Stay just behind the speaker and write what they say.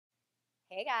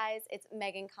Hey guys, it's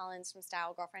Megan Collins from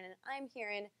Style Girlfriend, and I'm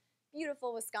here in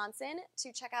beautiful Wisconsin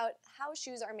to check out how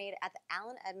shoes are made at the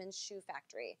Allen Edmonds Shoe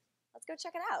Factory. Let's go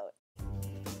check it out.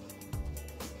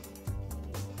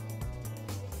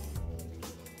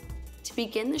 To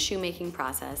begin the shoemaking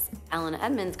process, Allen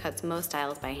Edmonds cuts most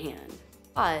styles by hand,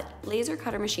 but laser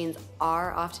cutter machines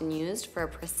are often used for a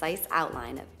precise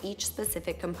outline of each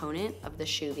specific component of the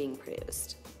shoe being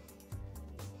produced.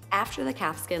 After the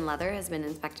calfskin leather has been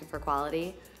inspected for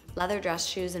quality, leather dress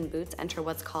shoes and boots enter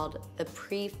what's called the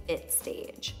pre-fit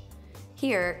stage.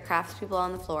 Here, craftspeople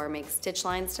on the floor make stitch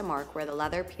lines to mark where the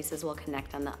leather pieces will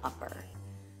connect on the upper.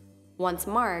 Once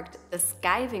marked, the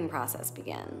skiving process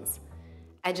begins.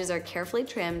 Edges are carefully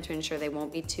trimmed to ensure they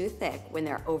won't be too thick when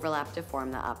they're overlapped to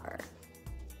form the upper.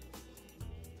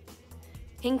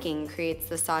 Pinking creates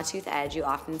the sawtooth edge you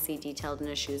often see detailed in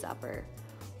a shoe's upper,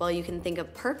 while you can think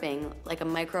of perping like a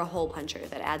micro hole puncher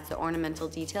that adds the ornamental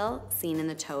detail seen in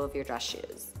the toe of your dress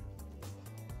shoes.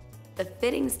 The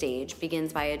fitting stage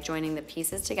begins by adjoining the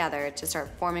pieces together to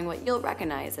start forming what you'll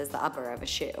recognize as the upper of a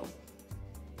shoe.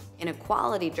 In a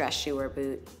quality dress shoe or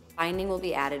boot, binding will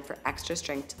be added for extra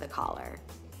strength to the collar.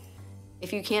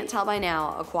 If you can't tell by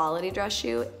now, a quality dress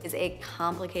shoe is a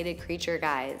complicated creature,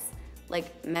 guys.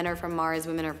 Like men are from Mars,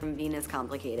 women are from Venus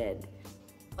complicated.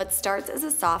 What starts as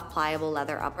a soft, pliable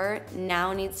leather upper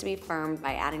now needs to be firmed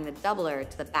by adding the doubler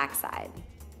to the backside.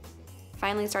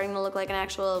 Finally starting to look like an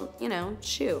actual,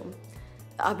 shoe.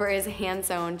 The upper is hand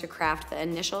sewn to craft the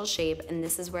initial shape, and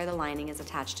this is where the lining is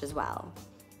attached as well.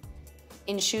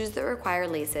 In shoes that require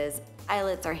laces,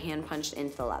 eyelets are hand punched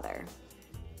into the leather.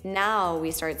 Now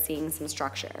we start seeing some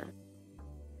structure.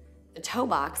 The toe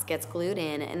box gets glued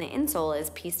in and the insole is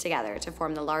pieced together to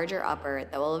form the larger upper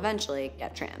that will eventually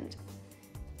get trimmed.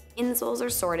 Insoles are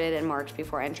sorted and marked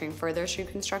before entering further shoe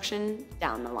construction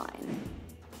down the line.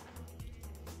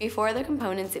 Before the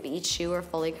components of each shoe are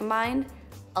fully combined,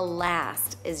 a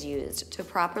last is used to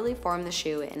properly form the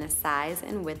shoe in a size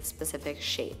and width specific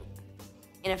shape.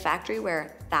 In a factory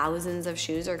where thousands of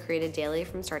shoes are created daily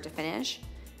from start to finish,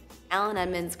 Allen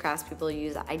Edmonds craftspeople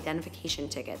use identification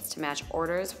tickets to match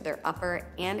orders for their upper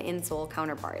and insole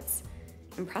counterparts.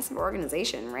 Impressive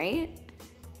organization, right?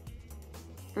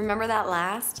 Remember that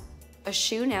last? A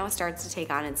shoe now starts to take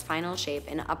on its final shape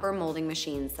in upper molding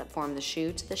machines that form the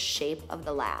shoe to the shape of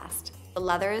the last. The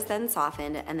leather is then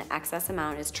softened and the excess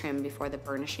amount is trimmed before the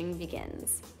burnishing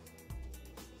begins.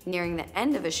 Nearing the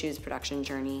end of a shoe's production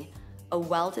journey, a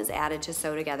welt is added to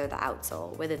sew together the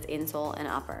outsole with its insole and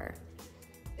upper.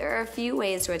 There are a few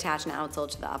ways to attach an outsole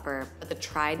to the upper, but the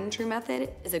tried and true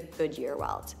method is a Goodyear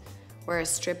welt, where a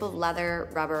strip of leather,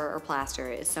 rubber, or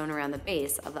plaster is sewn around the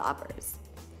base of the uppers.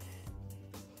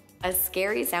 A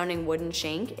scary sounding wooden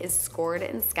shank is scored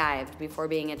and skived before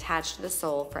being attached to the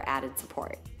sole for added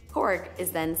support. Cork is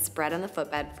then spread on the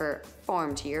footbed for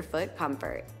form to your foot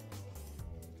comfort.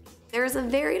 There is a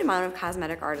varied amount of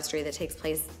cosmetic artistry that takes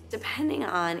place depending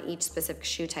on each specific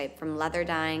shoe type, from leather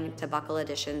dyeing to buckle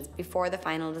additions before the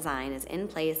final design is in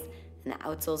place and the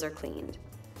outsoles are cleaned.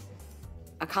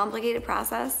 A complicated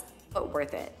process, but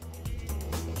worth it.